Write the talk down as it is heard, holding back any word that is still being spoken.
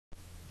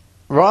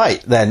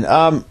Right then.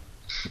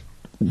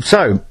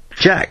 So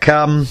Jack,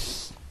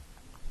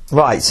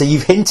 right. So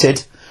you've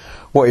hinted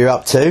what you're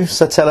up to.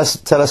 So tell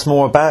us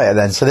more about it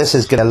then. So this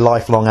is a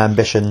lifelong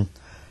ambition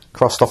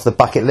crossed off the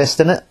bucket list,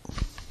 isn't it?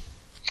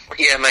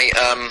 Yeah, mate.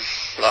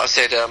 Like I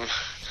said,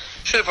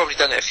 should have probably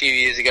done it a few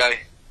years ago,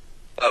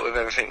 but with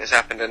everything that's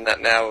happened and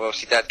that now,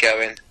 obviously Dad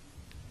going,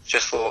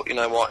 just thought, you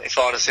know what? If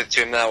I'd have said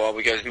to him now, "Well,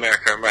 we go to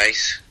America and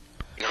race,"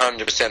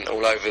 100%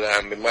 all over that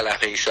and been well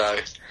happy. So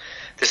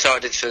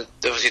decided to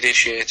obviously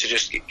this year to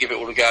just give it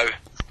all a go.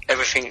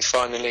 Everything's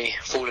finally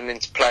fallen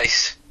into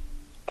place.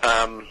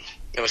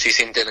 Obviously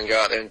seen Dylan go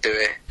out there and do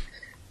it,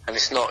 and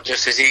it's not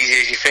just as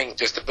easy as you think.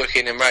 Just to book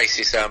in and race,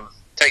 it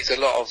takes a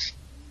lot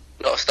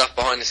of stuff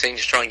behind the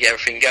scenes to try and get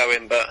everything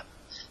going. But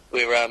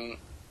we're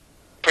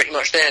pretty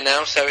much there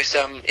now, so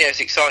it's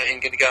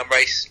exciting. Going to go and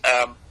race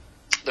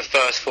the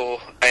first 4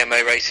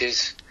 AMA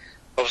races.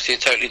 Obviously a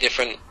totally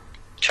different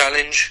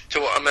challenge to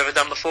what I've ever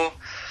done before,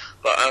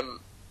 but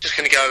just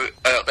going to go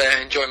out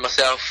there, enjoy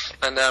myself,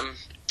 and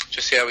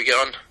just see how we get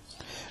on.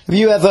 Have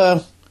you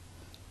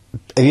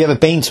ever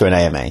been to an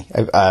AMA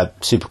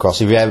Supercross?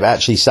 Have you ever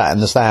actually sat in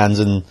the stands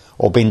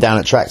or been down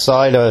at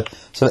trackside or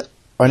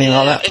anything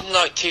like that? In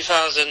like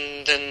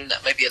 2000 and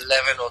maybe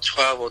 11 or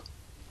 12,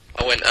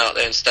 I went out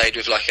there and stayed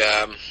with like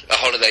a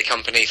holiday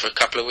company for a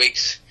couple of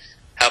weeks,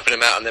 helping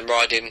them out and then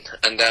riding,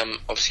 and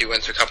obviously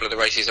went to a couple of the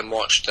races and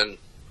watched, and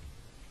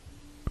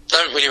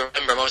don't really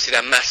remember them. Obviously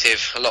they're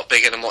massive, a lot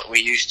bigger than what we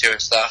used to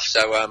and stuff,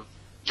 so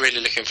really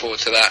looking forward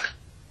to that,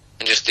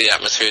 and just the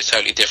atmosphere is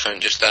totally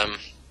different. Just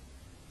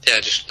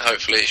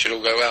hopefully it should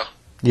all go well.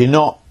 You're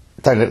not,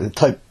 don't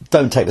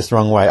take this the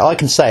wrong way, I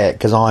can say it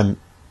because I'm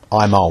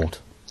old.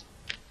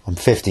 I'm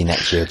 50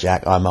 next year,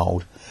 Jack. I'm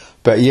old,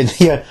 but you're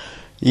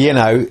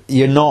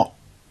not,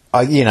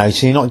 so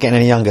you're not getting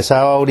any younger. So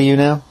how old are you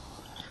now?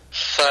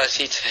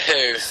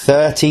 32.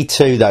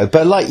 32 though,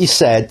 but like you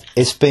said,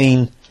 it's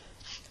been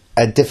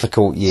a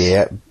difficult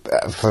year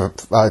for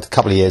a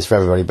couple of years for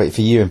everybody, but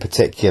for you in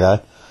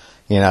particular,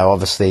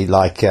 obviously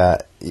like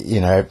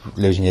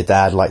losing your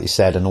dad, like you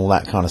said, and all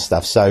that kind of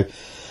stuff. So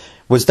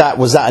was that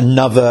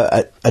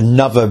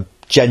another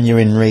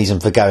genuine reason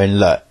for going,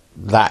 look,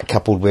 that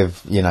coupled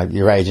with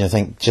your age, and I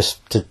think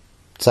just to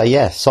say,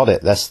 yeah, sod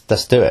it, let's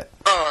do it?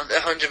 Oh,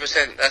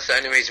 100%. That's the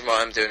only reason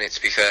why I'm doing it,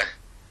 to be fair.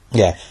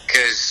 Yeah.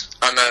 Because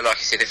I know, like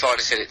I said, if I'd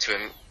have said it to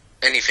him,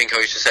 anything I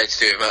used to say to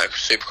do with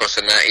Supercross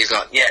and that, he's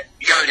like, yeah,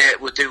 you go there,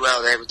 we'll do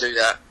well there, we'll do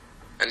that.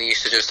 And he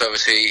used to just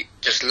obviously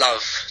just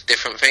love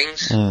different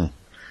things. Mm.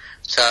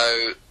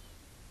 So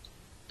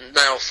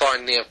now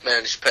finally I've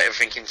managed to put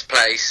everything into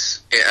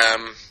place.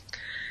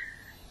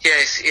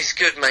 It's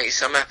good, mate.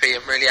 So I'm happy.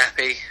 I'm really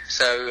happy.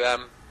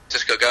 So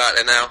just got to go out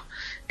there now.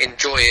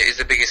 Enjoy it is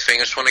the biggest thing.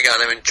 I just want to go out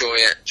there and enjoy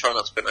it. Try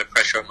not to put no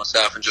pressure on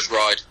myself and just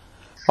ride.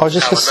 I was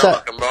just going to say,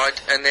 I can ride,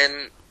 and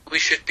then we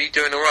should be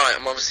doing all right.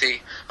 I'm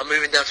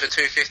moving down to a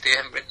 250. I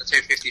haven't been to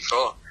 250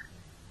 for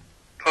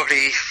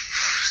probably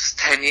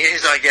 10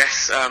 years, I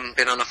guess.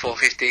 Been on a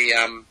 450,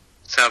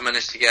 so I've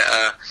managed to get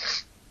a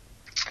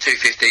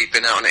 250.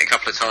 Been out on it a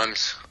couple of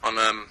times on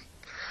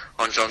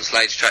John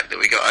Slade's track that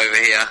we got over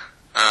here,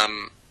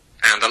 and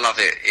I love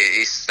it.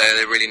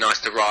 They're really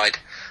nice to ride.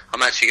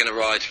 I'm actually going to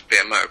ride a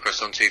bit of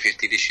motocross on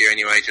 250 this year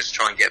anyway, just to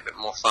try and get a bit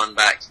more fun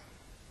back.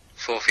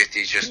 450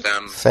 is just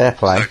fair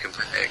play, so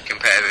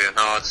competitive and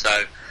hard. So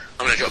I'm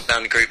going to drop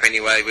down the group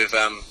anyway with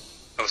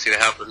obviously the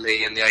help of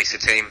Lee and the Acer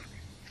team.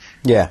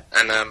 Yeah.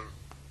 And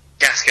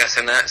gas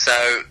and that.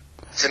 So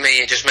to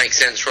me, it just makes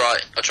sense,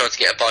 right? I tried to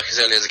get a bike as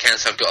early as I can,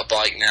 so I've got a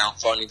bike now.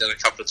 Finally done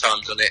a couple of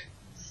times on it,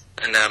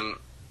 and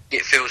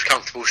it feels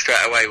comfortable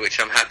straight away,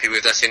 which I'm happy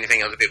with. That's the only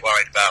thing I was a bit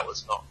worried about,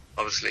 was not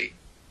obviously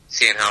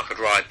seeing how I could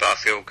ride, but I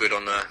feel good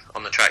on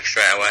the track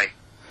straight away.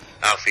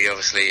 Alfie,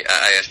 obviously,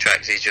 at AS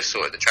Tracks, he's just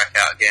sorted the track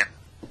out again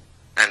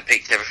and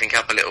picked everything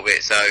up a little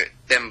bit. So,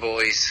 them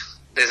boys,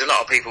 there's a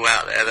lot of people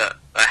out there that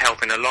are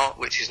helping a lot,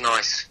 which is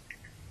nice.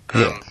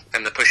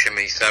 And they're pushing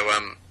me. So,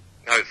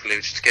 hopefully,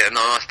 we'll just get a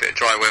nice bit of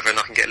dry weather and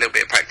I can get a little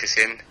bit of practice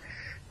in,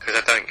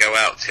 because I don't go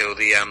out till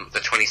the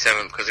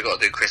 27th, because I've got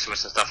to do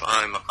Christmas and stuff at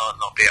home. I can't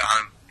not be at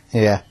home.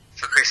 Yeah.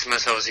 For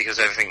Christmas, obviously, because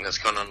everything that's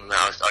gone on now,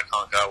 I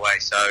can't go away.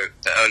 So,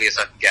 the earliest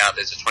I can get out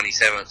there's the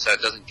 27th, so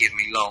it doesn't give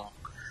me long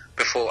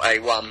before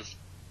A1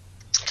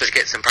 to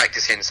get some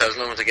practice in. So as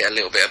long as I get a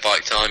little bit of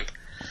bike time,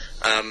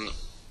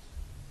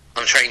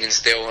 I'm training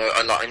still.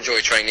 I enjoy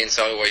training,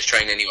 so I always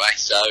train anyway.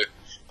 So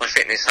my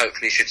fitness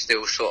hopefully should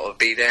still sort of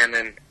be there, and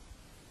then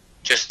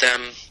just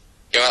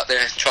go out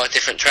there, try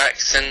different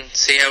tracks, and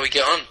see how we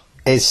get on.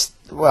 It's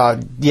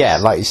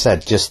like you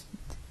said, just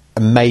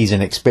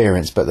amazing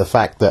experience. But the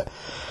fact that,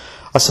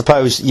 I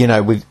suppose,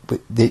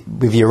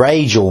 with your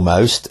age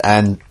almost,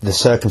 and the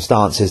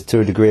circumstances to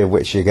a degree of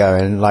which you're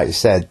going, like you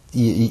said,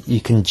 you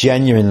can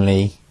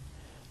genuinely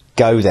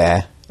go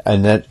there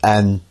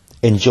and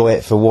enjoy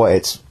it for what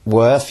it's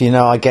worth.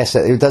 I guess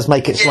it does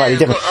make it slightly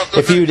different.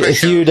 If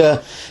you'd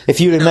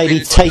have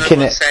maybe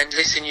taken it, saying,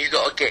 listen, you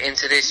got to get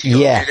into this.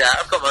 You got to do that.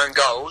 I've got my own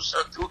goals.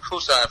 Of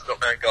course, I've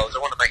got my own goals. I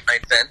want to make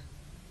main event.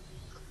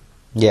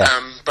 Yeah.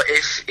 But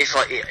if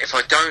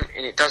I don't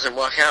and it doesn't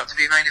work out to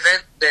be a main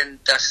event, then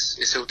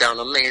it's all down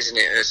on me, isn't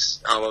it? As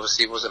I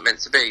obviously wasn't meant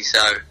to be. So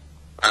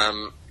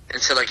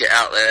until I get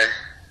out there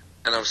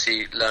and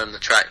obviously learn the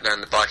track,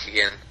 learn the bike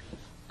again,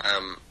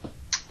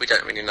 we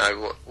don't really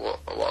know what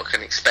I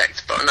can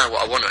expect. But I know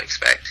what I want to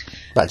expect.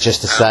 But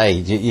just to say,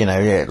 you know,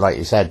 yeah, like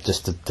you said,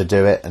 just to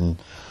do it and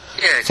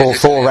yeah,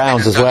 four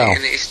rounds as well.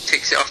 And it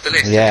ticks it off the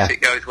list. Yeah. And if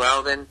it goes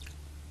well, then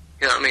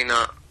you know what I mean.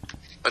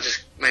 I'll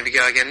just maybe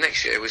go again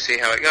next year. We'll see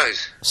how it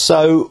goes.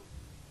 So,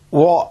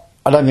 what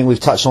I don't think we've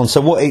touched on. So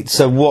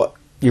what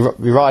you're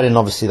riding?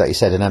 Obviously, like you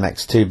said, an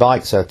MX2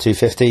 bike, so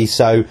 250.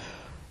 So,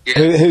 Yeah.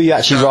 who are you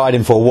actually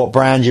riding for? What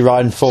brand you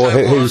riding for?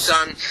 So Who's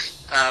what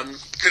I've done,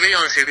 to be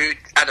honest with you,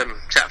 Adam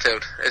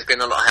Chatfield has been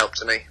a lot of help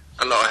to me.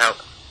 A lot of help.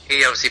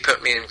 He obviously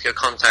put me into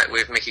contact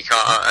with Mickey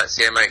Carter at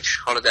CMH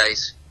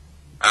Holidays,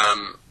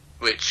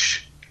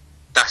 which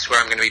that's where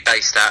I'm going to be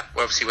based at.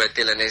 Obviously, where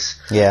Dylan is.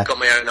 Yeah. Got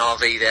my own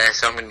RV there,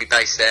 so I'm going to be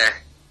based there.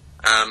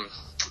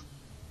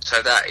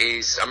 So that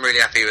is, I'm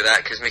really happy with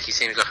that because Mickey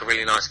seems like a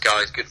really nice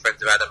guy. He's good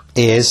friends of Adam.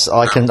 he is?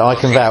 I can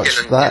vouch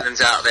for that.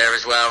 Dylan's out there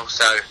as well,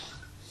 so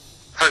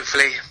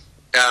hopefully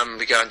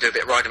we go and do a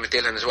bit of riding with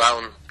Dylan as well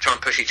and try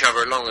and push each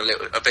other along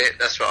a bit.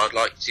 That's what I'd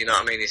like. Do you know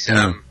what I mean? He's,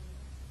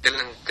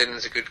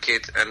 Dylan's a good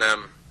kid, and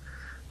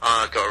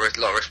I've got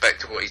a lot of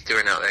respect for what he's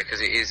doing out there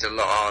because it is a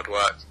lot of hard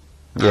work.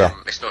 Yeah.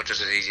 It's not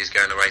just as easy as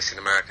going to race in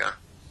America.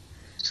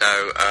 So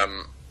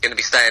going to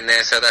be staying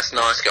there, so that's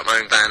nice. Got my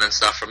own van and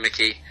stuff from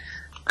Mickey,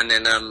 and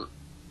then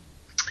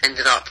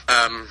ended up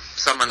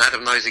someone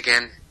Adam knows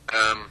again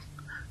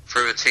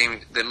through a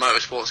team, the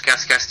Motorsports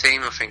Gas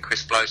team. I think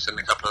Chris Blows and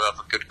a couple of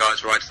other good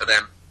guys ride for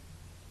them.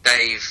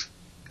 They've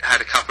had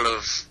a couple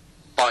of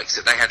bikes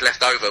that they had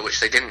left over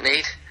which they didn't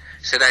need,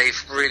 so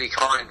they've really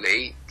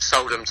kindly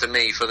sold them to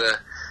me for the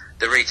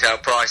retail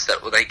price that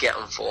they get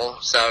them for.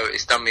 So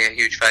it's done me a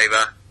huge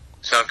favour.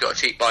 So I've got a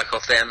cheap bike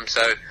off them.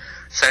 So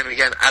same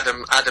again,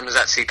 Adam has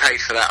actually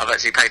paid for that. I've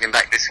actually paid him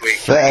back this week.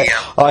 He had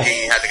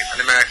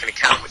an American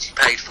account which he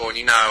paid for,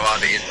 and I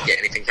didn't get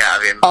anything out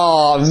of him.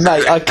 Oh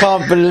mate, I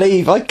can't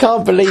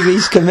believe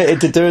he's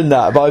committed to doing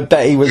that. But I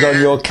bet he was on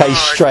your case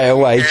straight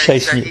away,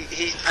 chasing you.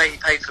 He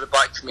paid for the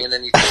bike for me, and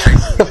then he chasing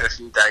me for a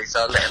few days.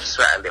 So I let him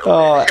sweat a little bit.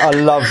 Oh, I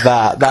love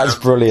that. That's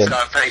brilliant. So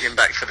I've paid him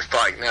back for the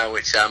bike now,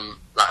 which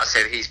like I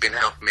said, he's been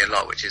helping me a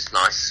lot, which is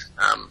nice.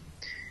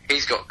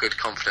 He's got good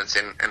confidence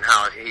in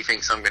how he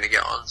thinks I'm going to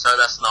get on, so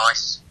that's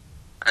nice.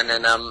 And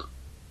then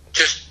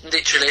just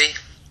literally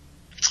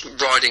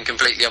riding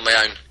completely on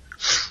my own.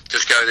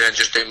 Just go there and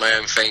just do my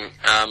own thing.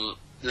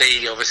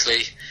 Lee,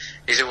 obviously,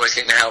 is always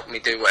going to help me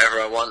do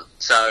whatever I want.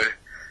 So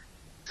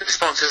the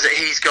sponsors that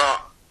he's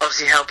got,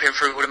 obviously help him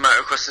through all the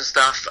motocross and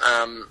stuff.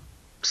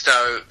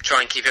 So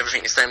try and keep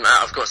everything the same.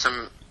 I've got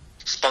some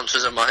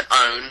sponsors of my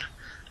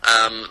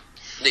own.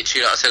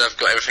 Literally, like I said, I've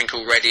got everything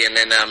all ready, and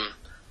then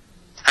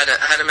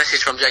had a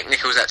message from Jake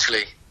Nichols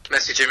actually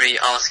messaging me,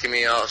 asking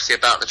me obviously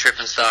about the trip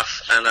and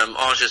stuff, and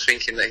I was just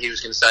thinking that he was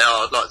going to say,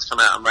 I'd like to come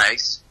out and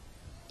race,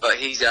 but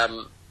he's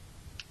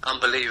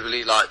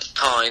unbelievably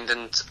kind,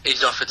 and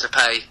he's offered to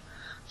pay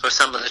for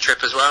some of the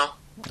trip as well.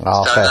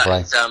 Oh, so fair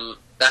play.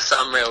 That's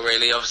unreal,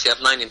 really. Obviously,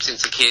 I've known him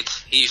since a kid.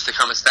 He used to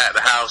come and stay at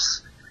the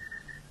house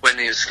when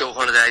he was school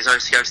holidays. I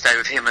used to go stay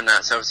with him and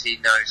that, so obviously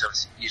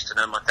he used to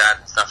know my dad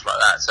and stuff like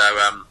that. So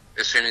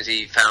as soon as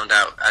he found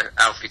out,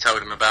 Alfie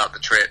told him about the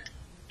trip,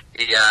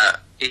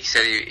 he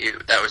said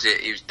that was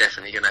it. He was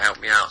definitely going to help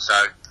me out. So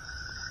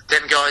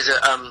them guys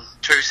at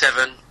True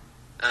 7,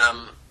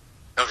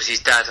 obviously his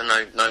dad's a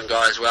known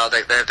guy as well.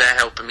 They're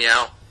helping me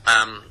out.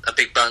 A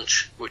big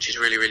bunch, which is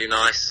really, really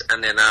nice.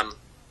 And then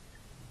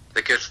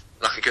a good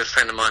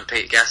friend of mine,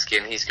 Pete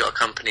Gaskin, he's got a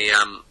company,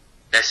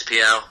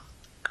 SPL,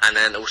 and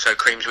then also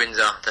Creams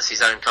Windsor. That's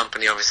his own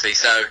company, obviously.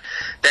 So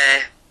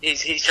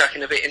he's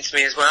chucking a bit into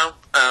me as well.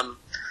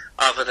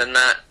 Other than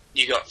that,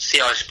 you got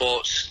CI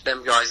Sports,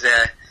 them guys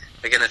there.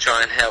 They're going to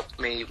try and help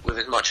me with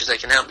as much as they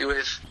can help me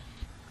with.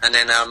 And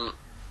then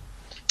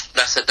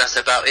that's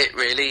about it,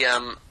 really.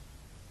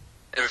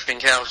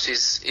 Everything else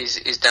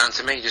is down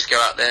to me. Just go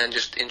out there and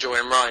just enjoy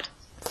and ride.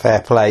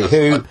 Fair play. I'm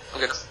going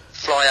to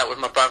fly out with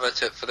my brother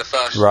for the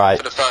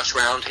first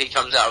round. He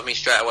comes out with me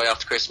straight away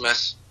after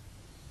Christmas.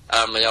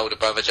 My older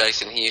brother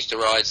Jason, he used to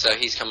ride, so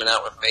he's coming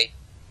out with me.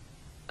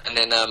 And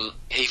then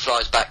he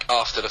flies back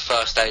after the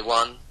first day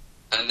one.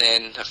 And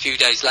then a few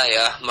days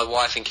later, my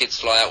wife and kids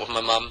fly out with my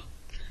mum.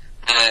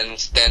 And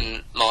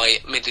then my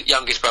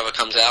youngest brother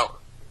comes out.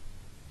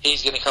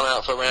 He's going to come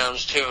out for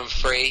rounds 2 and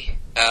 3.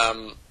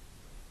 And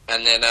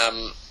then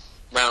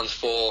round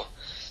 4,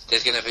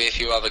 there's going to be a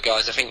few other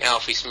guys. I think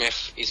Alfie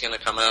Smith is going to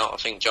come out. I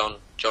think John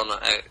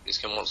is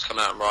going to want to come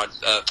out and ride,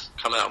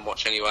 come out and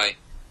watch anyway.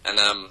 And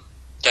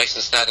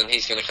Jason Snadden,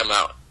 he's going to come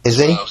out. Is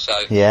he? Well. So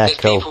yeah,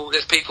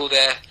 there's people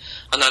there.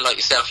 I know, like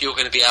yourself, you're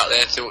going to be out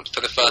there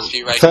for the first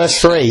few races.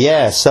 First 3,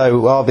 yeah.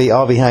 So I'll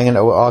be hanging.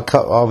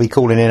 I'll be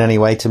calling in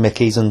anyway to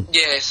Mickey's and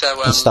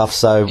stuff.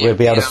 So we'll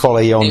be able to follow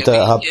you on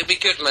Dirt Hub. It'll be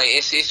good,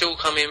 mate. It's all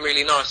coming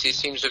really nice. It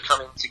seems to be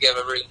coming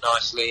together really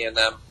nicely. And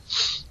like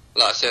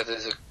I said,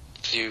 there's a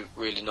few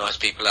really nice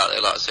people out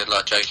there, like I said,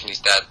 like Jake and his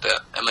dad,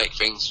 that make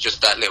things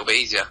just that little bit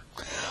easier.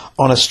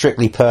 On a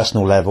strictly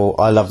personal level,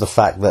 I love the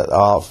fact that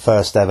our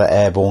first ever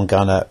airborne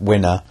gunner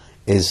winner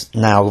is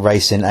now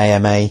racing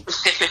AMA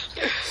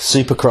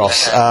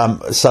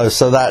Supercross.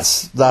 So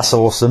that's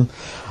awesome.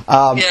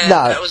 No,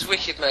 that was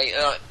wicked, mate.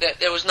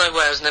 There was no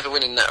way I was never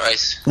winning that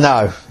race.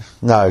 No.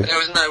 There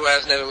was no way I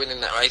was never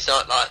winning that race.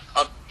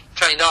 I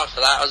trained hard for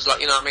that. I was like,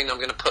 you know what I mean, I'm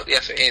going to put the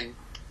effort in.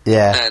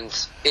 Yeah.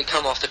 And it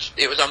come off.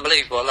 It was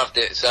unbelievable. I loved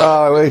it.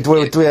 So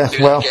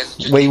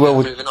we will.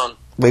 Moving on.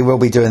 We will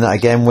be doing that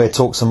again. We'll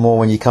talk some more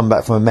when you come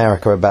back from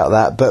America about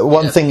that. But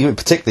one thing,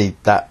 particularly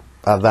that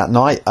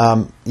night,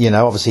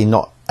 obviously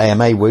not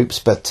AMA whoops,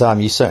 but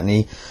you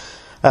certainly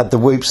had the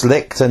whoops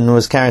licked and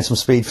was carrying some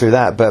speed through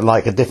that, but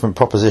like a different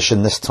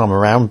proposition this time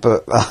around,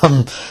 but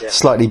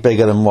slightly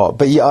bigger than what.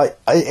 But yeah,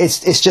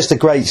 it's just a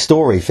great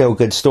story, feel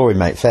good story,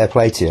 mate. Fair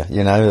play to you.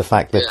 You know, the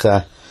fact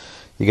that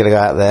you're going to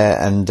go out there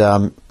and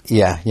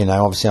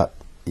obviously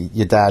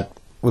your dad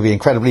would be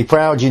incredibly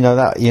proud. You know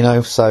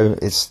that, so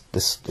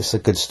it's a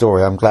good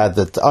story. I'm glad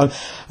that,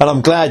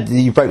 I'm glad that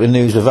you broke the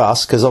news with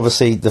us, because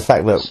obviously the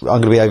fact that I'm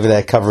going to be over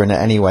there covering it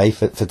anyway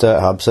for Dirt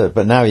Hub. So,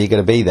 but now you're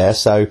going to be there,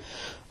 so.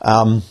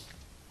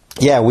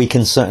 We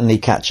can certainly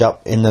catch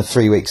up in the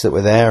 3 weeks that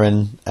we're there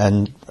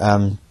and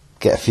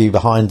get a few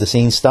behind the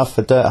scenes stuff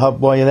for Dirt Hub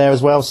while you're there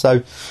as well.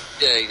 So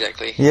yeah,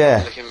 exactly.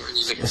 Yeah, looking forward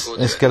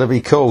to it's going to be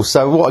cool.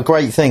 So what a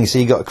great thing! So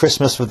you got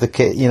Christmas with the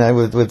kid,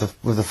 with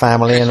the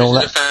family Christmas and all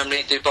that. With the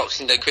family, do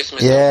Boxing Day,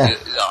 Christmas. Yeah.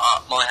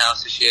 At my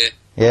house this year.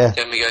 Yeah.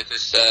 Then we go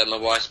to my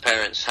wife's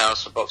parents'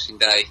 house for Boxing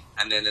Day,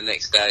 and then the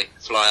next day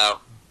fly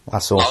out.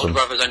 That's My awesome. older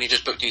brother's only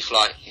just booked his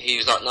flight. He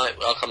was like, "No,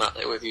 I'll come out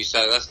there with you."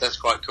 So that's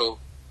quite cool.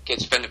 Get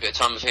to spend a bit of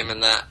time with him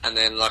and that, and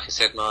then, like I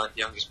said, my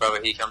youngest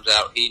brother, he comes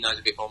out. He knows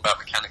a bit more about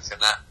mechanics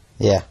and that.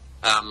 Yeah.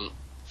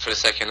 For the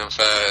second and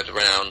third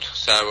round,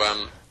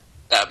 so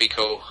that'd be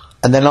cool.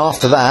 And then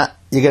after that,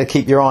 you're going to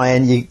keep your eye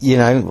in.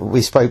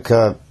 We spoke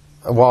a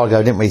while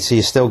ago, didn't we? So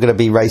you're still going to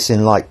be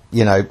racing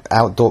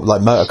outdoor,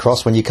 like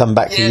motocross when you come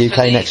back to the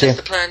UK next year.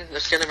 That's the plan.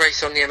 That's going to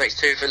race on the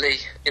MX2 for Lee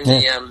in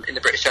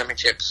the British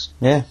Championships.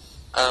 Yeah.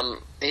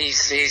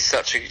 He's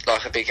such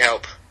a big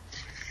help.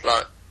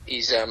 Like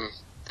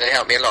they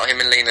helped me a lot.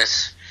 Him and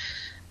Linus,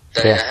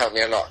 they helped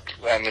me a lot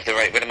with the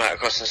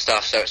motocross and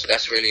stuff. So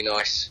that's really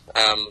nice.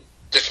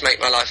 Just to make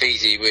my life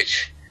easy,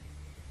 which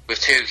with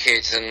 2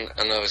 kids and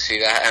obviously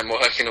that and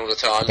working all the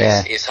time,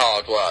 it's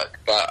hard work.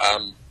 But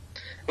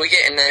we're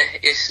getting there.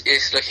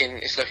 It's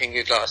looking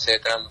good. Like I said,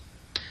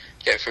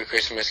 get through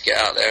Christmas, get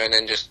out there, and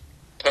then just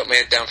put my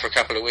head down for a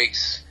couple of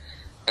weeks,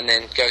 and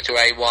then go to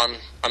A1.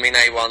 I mean,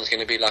 A1's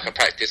going to be like a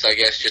practice, I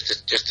guess,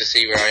 just to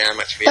see where I am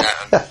actually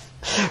at.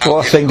 And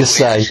what a thing to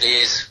say.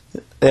 Is.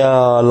 Yeah,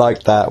 I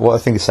like that. What a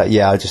thing to say.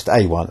 Yeah, just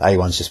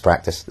A1's just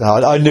practice. No,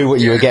 I knew what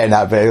you were getting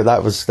at, but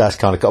that's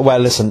kind of cool. Well,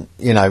 listen,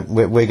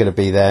 we're going to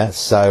be there,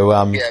 so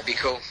it'd be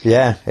cool.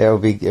 Yeah, it'll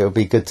be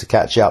good to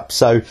catch up.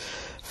 So,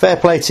 fair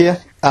play to you.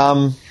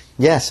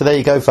 So there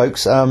you go,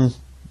 folks.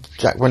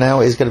 Jack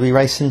Brunel is going to be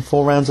racing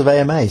 4 rounds of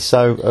AMA.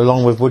 So,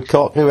 along with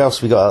Woodcock, who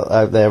else we got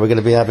out there? We're going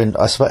to be having.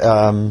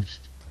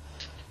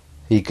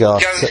 You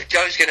got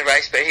Joe's going to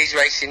race, but he's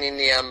racing in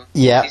the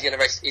he's going to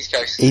race East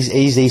Coast.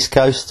 He's East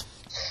Coast.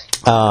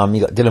 You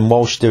got Dylan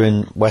Walsh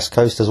doing West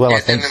Coast as well. I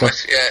think. So.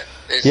 West,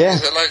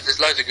 there's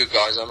loads of good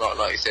guys. I'm not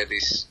like you said.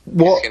 It's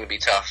going to be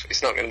tough.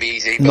 It's not going to be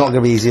easy. Not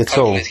going to be easy at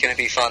all. It's going to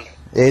be fun.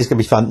 It is going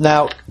to be fun.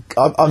 Now,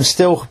 I'm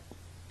still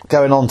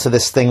going on to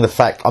this thing. The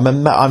fact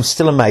I'm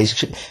still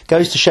amazed. It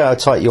goes to show how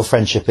tight your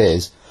friendship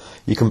is.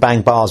 You can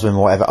bang bars with him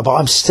or whatever, but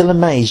I'm still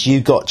amazed you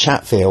got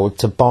Chatfield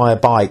to buy a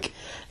bike.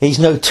 He's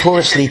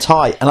notoriously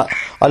tight, and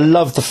I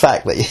love the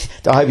fact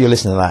that I hope you're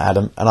listening to that,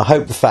 Adam. And I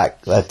hope the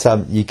fact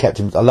that you kept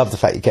him. I love the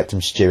fact you kept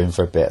him stewing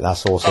for a bit.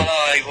 That's awesome.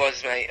 Oh, he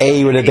was, mate.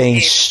 He would have been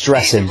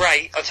stressing. The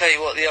rate, I'll tell you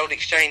what, the old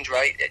exchange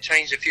rate, it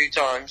changed a few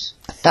times.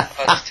 I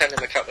just tell him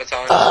a couple of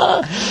times.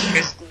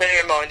 Because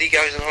bear in mind, he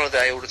goes on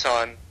holiday all the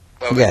time.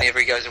 Well, whenever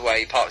he goes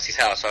away, he parks his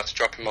house. I have to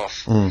drop him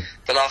off.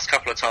 The last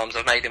couple of times,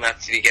 I've made him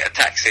actually get a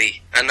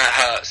taxi, and that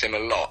hurts him a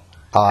lot.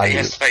 He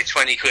has to pay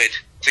 20 quid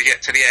to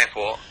get to the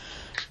airport.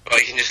 But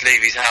he can just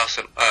leave his house,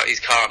 his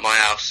car at my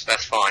house.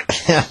 That's fine.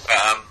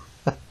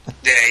 But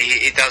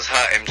it does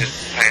hurt him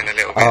just paying a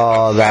little bit.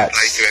 Oh,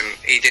 that's. To him.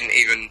 He didn't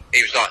even.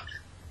 He was like,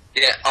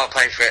 "Yeah, I'll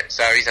pay for it."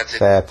 So he's had to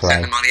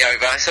send the money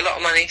over. It's a lot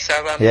of money, so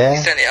he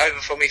sent it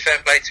over for me. Fair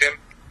play to him.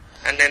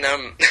 And then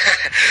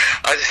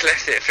I just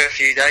left it for a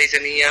few days,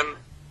 and he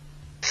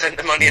sent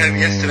the money over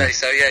yesterday.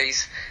 So yeah,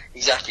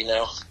 he's happy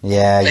now.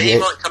 Yeah, he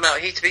might come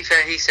out. To be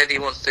fair, he said he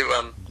wants to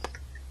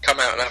come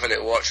out and have a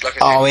little watch. Like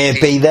I said,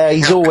 he'll be there.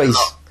 He's always.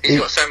 He's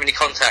got so many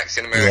contacts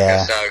in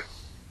America, so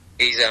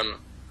he's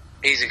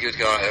a good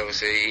guy.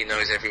 Obviously, he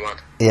knows everyone.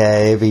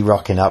 Yeah, he'll be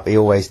rocking up. He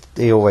always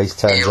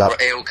turns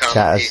up. He'll come.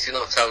 Chatters.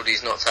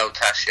 He's not told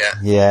Tash yet.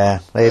 Yeah,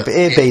 he'll be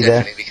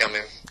there. Definitely be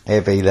coming.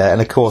 He'll be there, and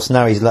of course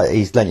now he's lent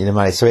you the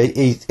money, so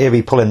he'll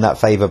be pulling that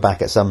favour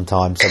back at some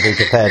time. So be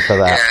prepared for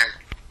that.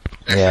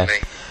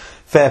 Definitely.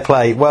 Fair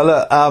play. Well,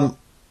 look,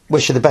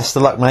 wish you the best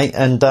of luck, mate,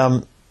 and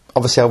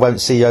obviously I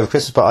won't see you over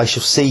Christmas, but I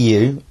shall see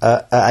you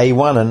at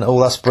A1, and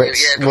all us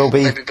Brits will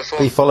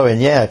be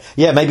following. Yeah,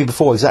 maybe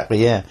before,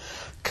 exactly. Yeah,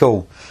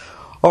 cool.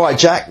 All right,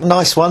 Jack,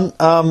 nice one.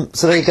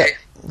 So there you go.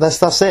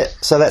 That's it.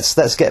 So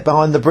let's get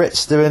behind the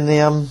Brits doing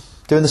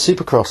the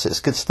Supercross. It's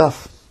good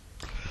stuff.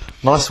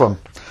 Nice one.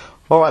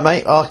 All right,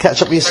 mate. I'll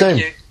catch up with you soon.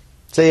 You.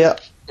 See ya.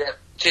 Yeah.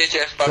 Cheers,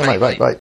 Jeff. Bye, Bye, mate. Bye.